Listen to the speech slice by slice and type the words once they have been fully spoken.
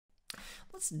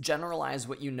let's generalize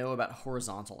what you know about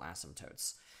horizontal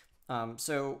asymptotes.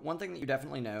 So one thing that you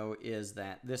definitely know is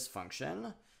that this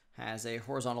function has a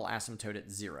horizontal asymptote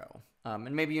at 0.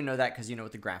 And maybe you know that because you know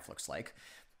what the graph looks like.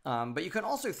 But you can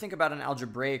also think about an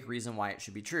algebraic reason why it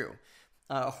should be true.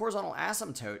 A horizontal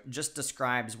asymptote just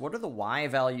describes what are the y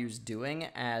values doing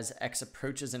as x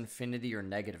approaches infinity or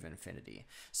negative infinity.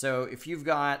 So if you've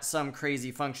got some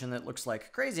crazy function that looks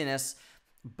like craziness,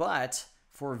 but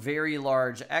for very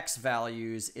large x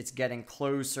values, it's getting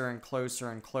closer and closer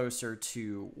and closer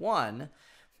to 1,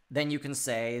 then you can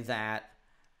say that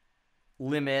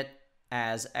limit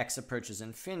as x approaches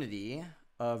infinity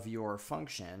of your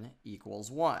function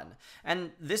equals 1.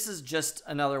 And this is just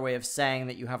another way of saying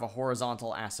that you have a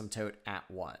horizontal asymptote at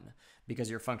 1, because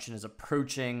your function is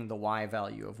approaching the y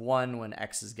value of 1 when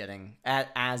x is getting,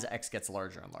 as x gets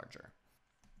larger and larger.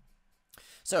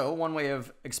 So one way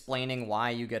of explaining why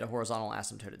you get a horizontal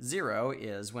asymptote at 0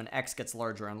 is when x gets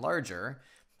larger and larger,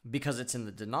 because it's in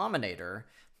the denominator,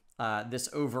 this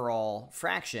overall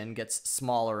fraction gets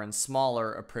smaller and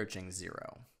smaller approaching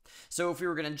 0. So if we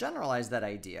were going to generalize that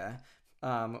idea,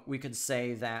 we could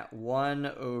say that 1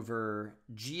 over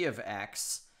g of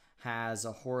x has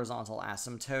a horizontal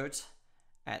asymptote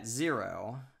at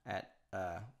 0, at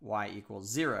y equals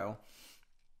 0.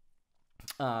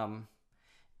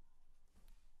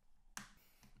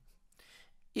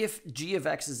 If g of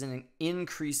x is an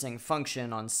increasing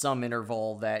function on some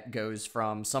interval that goes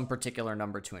from some particular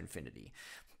number to infinity.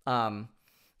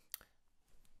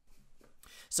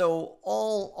 So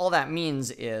all that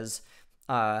means is,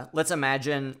 let's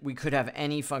imagine we could have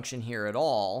any function here at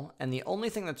all, and the only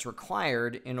thing that's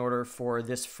required in order for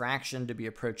this fraction to be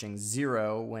approaching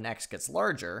 0 when x gets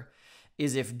larger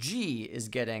is if g is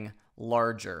getting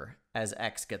larger as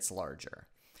x gets larger.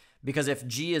 Because if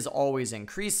g is always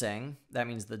increasing, that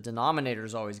means the denominator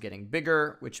is always getting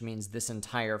bigger, which means this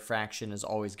entire fraction is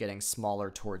always getting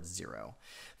smaller towards 0.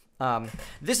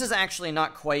 This is actually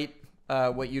not quite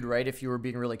what you'd write if you were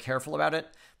being really careful about it.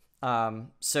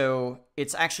 So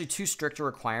it's actually too strict a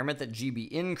requirement that g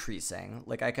be increasing.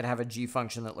 Like I could have a g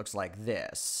function that looks like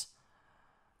this.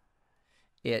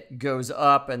 It goes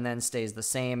up and then stays the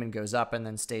same and goes up and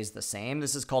then stays the same.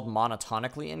 This is called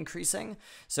monotonically increasing.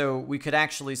 So we could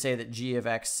actually say that g of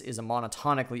x is a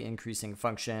monotonically increasing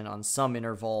function on some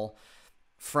interval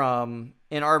from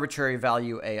an arbitrary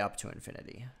value a up to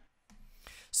infinity.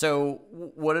 So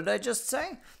what did I just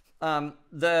say?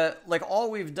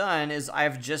 All we've done is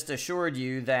I've just assured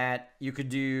you that you could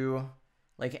do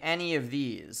like any of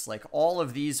these, like all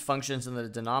of these functions in the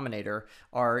denominator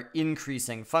are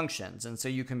increasing functions. And so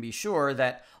you can be sure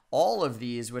that all of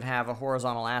these would have a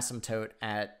horizontal asymptote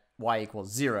at y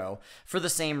equals 0 for the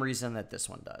same reason that this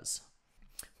one does.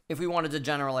 If we wanted to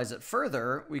generalize it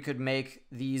further, we could make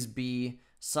these be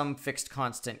some fixed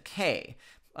constant k,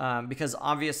 because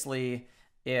obviously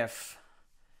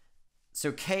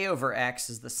so k over x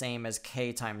is the same as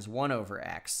k times 1 over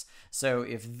x. So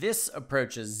if this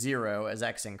approaches 0 as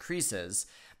x increases,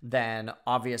 then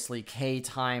obviously k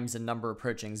times a number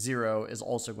approaching 0 is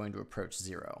also going to approach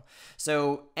 0.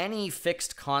 So any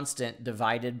fixed constant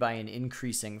divided by an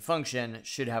increasing function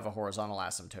should have a horizontal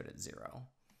asymptote at 0.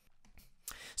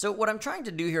 So what I'm trying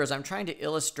to do here is I'm trying to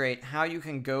illustrate how you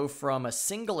can go from a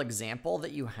single example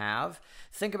that you have,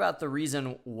 think about the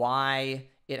reason why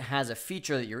it has a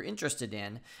feature that you're interested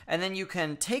in, and then you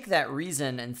can take that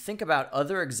reason and think about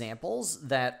other examples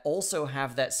that also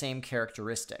have that same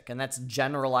characteristic. And that's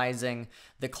generalizing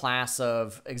the class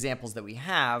of examples that we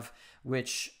have,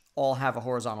 which all have a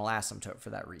horizontal asymptote for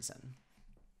that reason.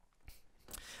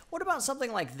 What about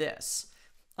something like this?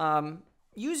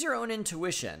 Use your own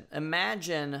intuition.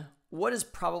 Imagine what is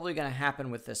probably going to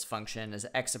happen with this function as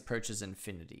x approaches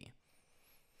infinity.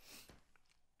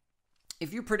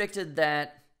 If you predicted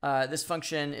that this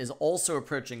function is also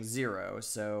approaching 0,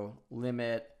 so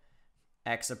limit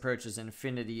x approaches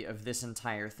infinity of this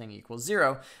entire thing equals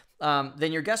 0,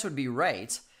 then your guess would be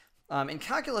right. In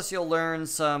calculus, you'll learn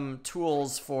some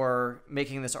tools for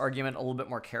making this argument a little bit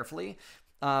more carefully,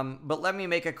 but let me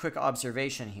make a quick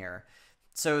observation here.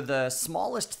 So the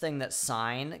smallest thing that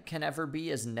sine can ever be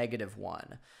is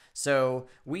 -1. So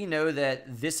we know that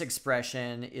this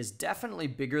expression is definitely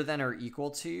bigger than or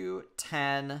equal to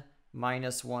 10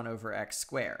 minus 1 over x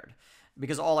squared,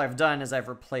 because all I've done is I've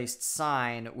replaced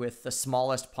sine with the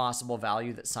smallest possible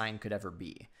value that sine could ever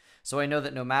be. So I know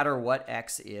that no matter what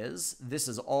x is, this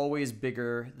is always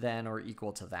bigger than or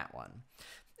equal to that one.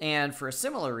 And for a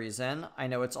similar reason, I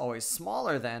know it's always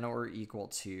smaller than or equal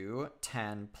to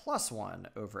 10 plus 1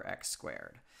 over x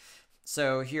squared.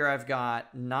 So here I've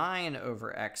got 9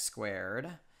 over x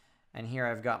squared, and here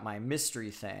I've got my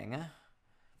mystery thing,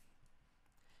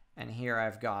 and here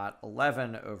I've got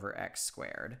 11 over x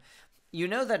squared. You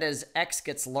know that as x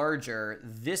gets larger,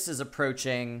 this is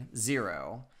approaching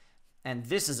 0, and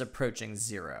this is approaching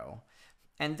 0.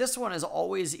 And this one is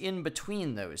always in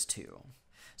between those two.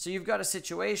 So you've got a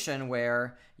situation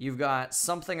where you've got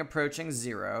something approaching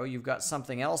 0, you've got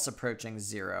something else approaching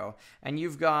 0, and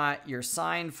you've got your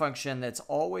sine function that's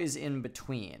always in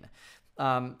between.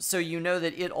 So you know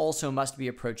that it also must be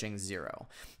approaching 0.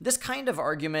 This kind of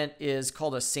argument is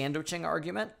called a sandwiching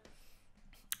argument,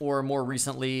 or more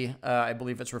recently, I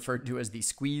believe it's referred to as the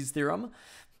squeeze theorem,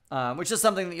 which is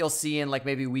something that you'll see in like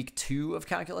maybe week 2 of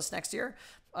calculus next year.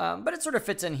 But it sort of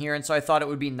fits in here, and so I thought it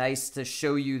would be nice to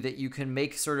show you that you can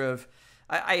make sort of,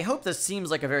 I hope this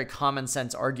seems like a very common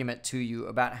sense argument to you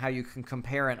about how you can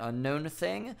compare an unknown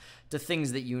thing to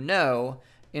things that you know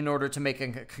in order to make a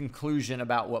conclusion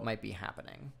about what might be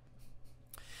happening.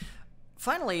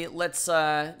 Finally, let's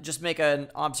just make an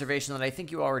observation that I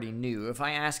think you already knew. If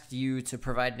I asked you to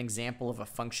provide an example of a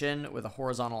function with a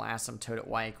horizontal asymptote at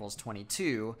y equals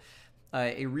 22,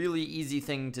 a really easy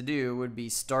thing to do would be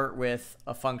start with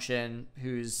a function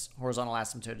whose horizontal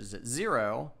asymptote is at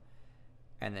 0,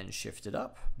 and then shift it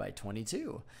up by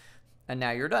 22. And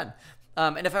now you're done.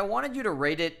 And if I wanted you to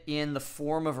write it in the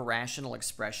form of a rational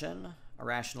expression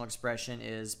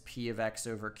is p of x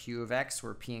over q of x,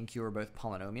 where p and q are both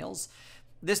polynomials.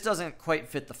 This doesn't quite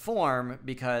fit the form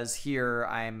because here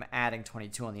I'm adding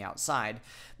 22 on the outside,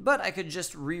 but I could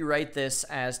just rewrite this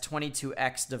as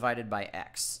 22x divided by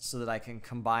x so that I can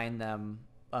combine them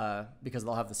because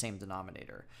they'll have the same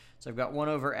denominator. So I've got 1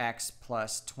 over x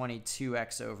plus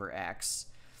 22x over x.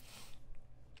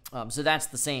 So that's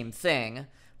the same thing.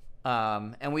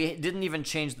 And we didn't even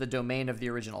change the domain of the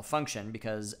original function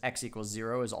because x equals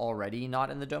 0 is already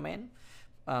not in the domain.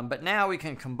 But now we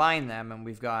can combine them, and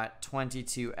we've got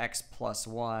 22x plus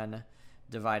 1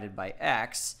 divided by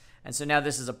x. And so now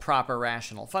this is a proper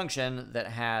rational function that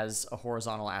has a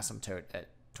horizontal asymptote at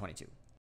 22.